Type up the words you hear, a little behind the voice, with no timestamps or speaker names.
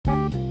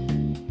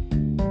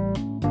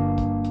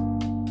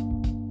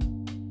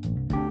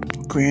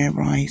Grand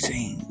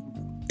Rising.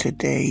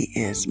 Today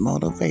is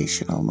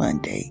Motivational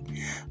Monday.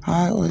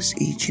 How is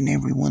each and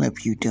every one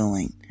of you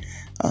doing?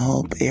 I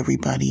hope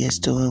everybody is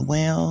doing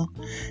well.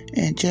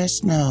 And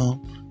just know,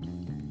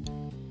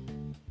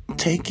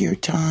 take your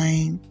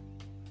time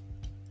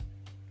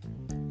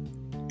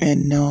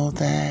and know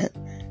that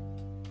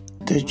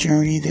the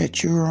journey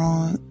that you're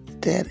on,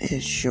 that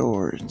is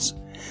yours.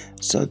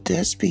 So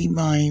just be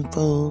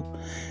mindful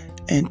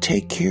and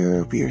take care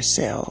of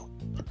yourself.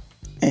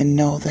 And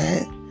know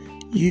that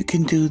you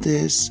can do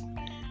this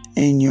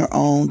in your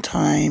own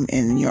time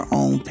and your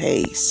own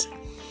pace.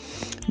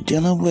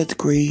 Dealing with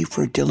grief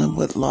or dealing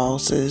with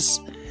losses,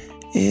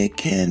 it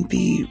can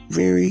be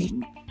very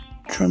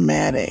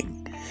traumatic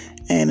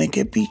and it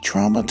can be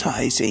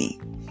traumatizing.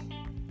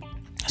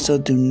 So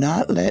do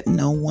not let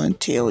no one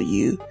tell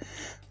you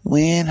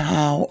when,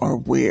 how, or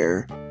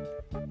where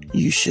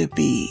you should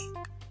be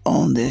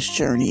on this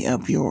journey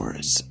of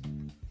yours.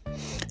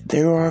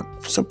 There are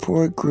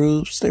support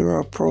groups, there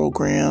are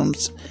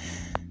programs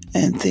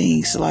and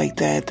things like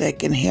that that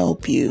can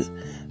help you,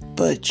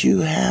 but you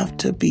have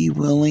to be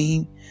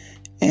willing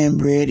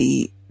and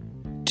ready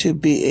to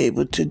be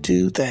able to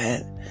do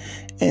that.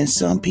 And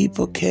some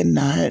people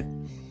cannot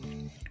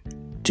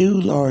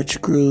do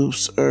large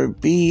groups or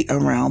be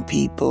around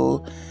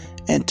people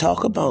and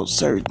talk about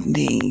certain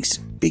things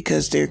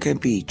because there can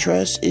be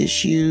trust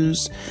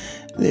issues,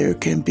 there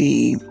can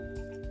be,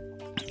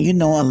 a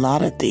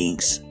lot of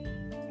things.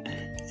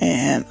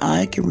 And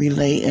I can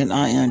relate and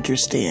I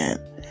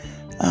understand.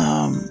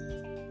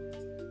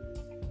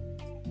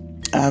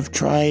 I've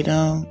tried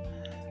them.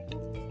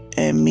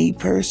 And me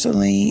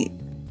personally,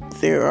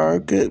 there are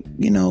good,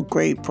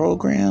 great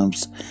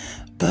programs.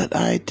 But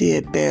I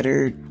did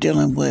better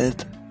dealing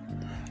with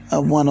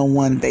a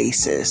one-on-one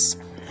basis.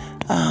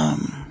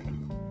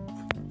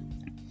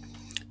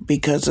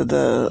 Because of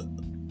the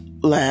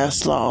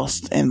last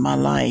loss in my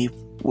life,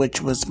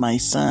 which was my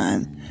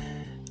son.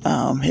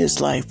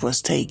 His life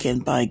was taken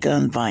by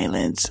gun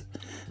violence.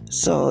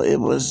 So it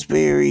was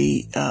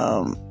very,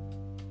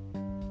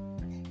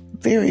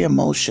 very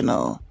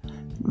emotional,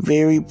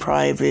 very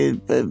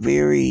private, but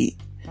very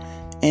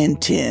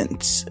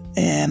intense.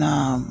 And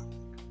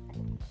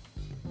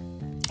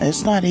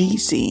it's not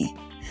easy.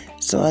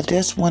 So I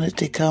just wanted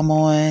to come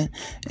on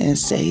and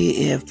say,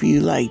 if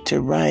you like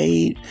to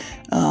write,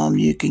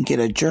 you can get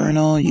a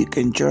journal. You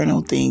can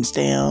journal things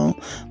down,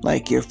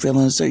 like your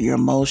feelings or your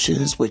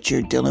emotions, what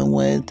you're dealing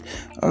with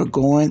or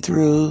going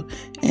through.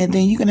 And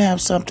then you can have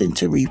something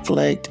to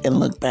reflect and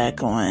look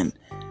back on.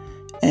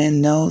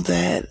 And know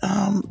that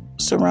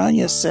surround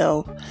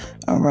yourself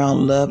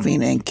around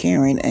loving and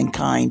caring and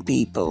kind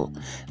people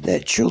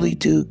that truly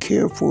do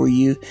care for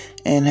you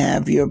and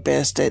have your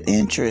best at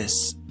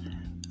interest.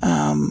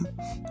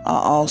 I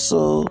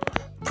also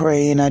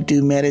pray and I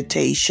do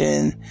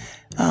meditation.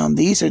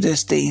 These are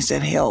just things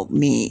that help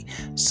me.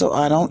 So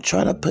I don't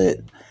try to put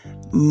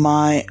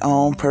my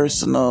own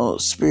personal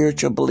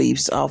spiritual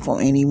beliefs off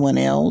on anyone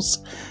else,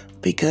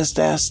 because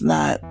that's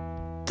not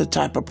the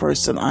type of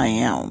person I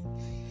am.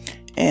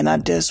 And I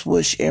just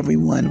wish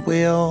everyone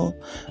well,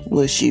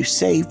 wish you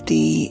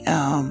safety,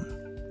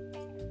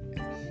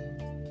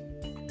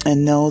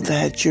 and know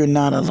that you're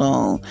not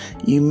alone.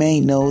 You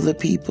may know the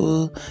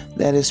people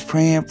that is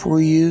praying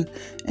for you,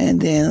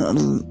 and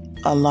then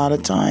a lot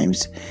of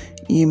times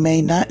you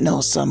may not know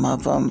some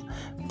of them,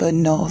 but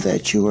know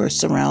that you are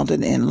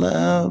surrounded in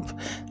love.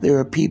 There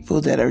are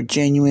people that are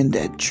genuine,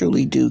 that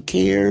truly do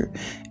care,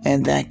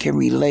 and that can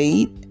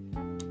relate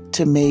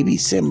to maybe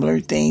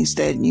similar things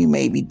that you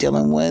may be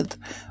dealing with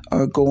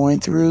or going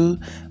through,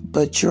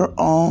 but your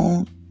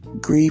own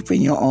grief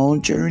and your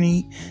own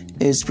journey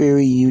is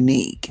very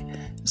unique.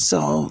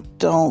 So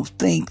don't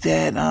think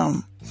that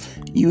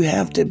you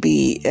have to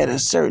be at a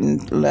certain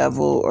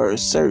level or a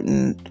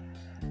certain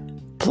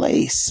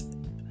place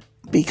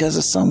because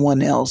of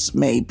someone else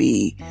may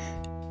be,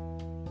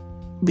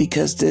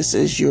 because this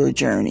is your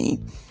journey.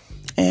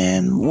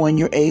 And when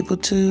you're able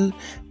to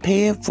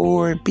pay it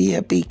forward, be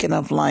a beacon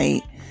of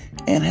light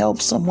and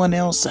help someone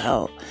else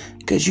out,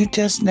 because you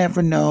just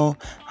never know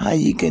how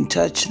you can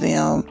touch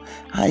them,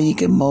 how you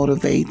can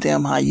motivate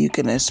them, how you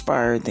can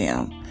inspire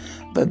them.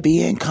 But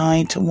being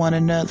kind to one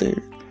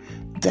another,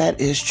 that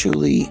is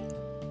truly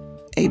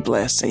a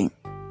blessing.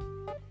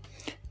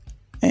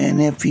 And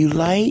if you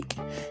like,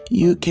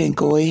 you can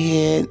go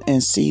ahead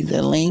and see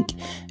the link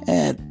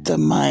at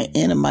the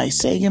end of my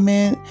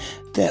segment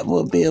that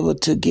will be able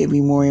to give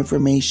you more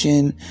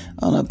information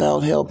on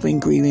about helping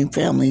grieving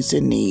families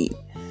in need.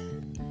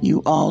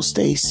 You all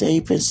stay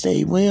safe and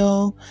stay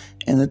well.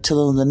 And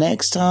until the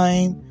next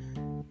time,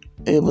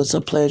 it was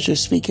a pleasure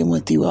speaking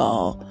with you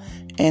all.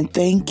 And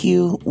thank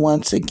you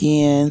once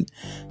again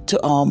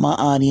to all my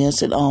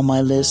audience and all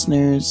my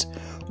listeners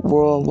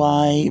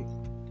worldwide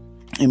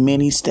in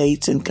many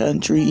states and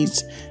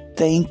countries.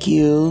 Thank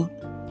you.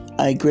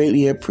 I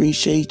greatly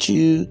appreciate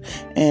you.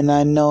 And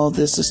I know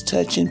this is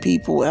touching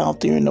people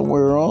out there in the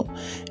world.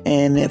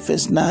 And if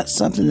it's not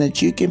something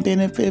that you can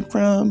benefit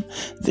from,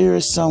 there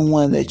is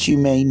someone that you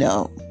may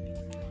know.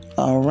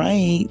 All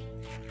right.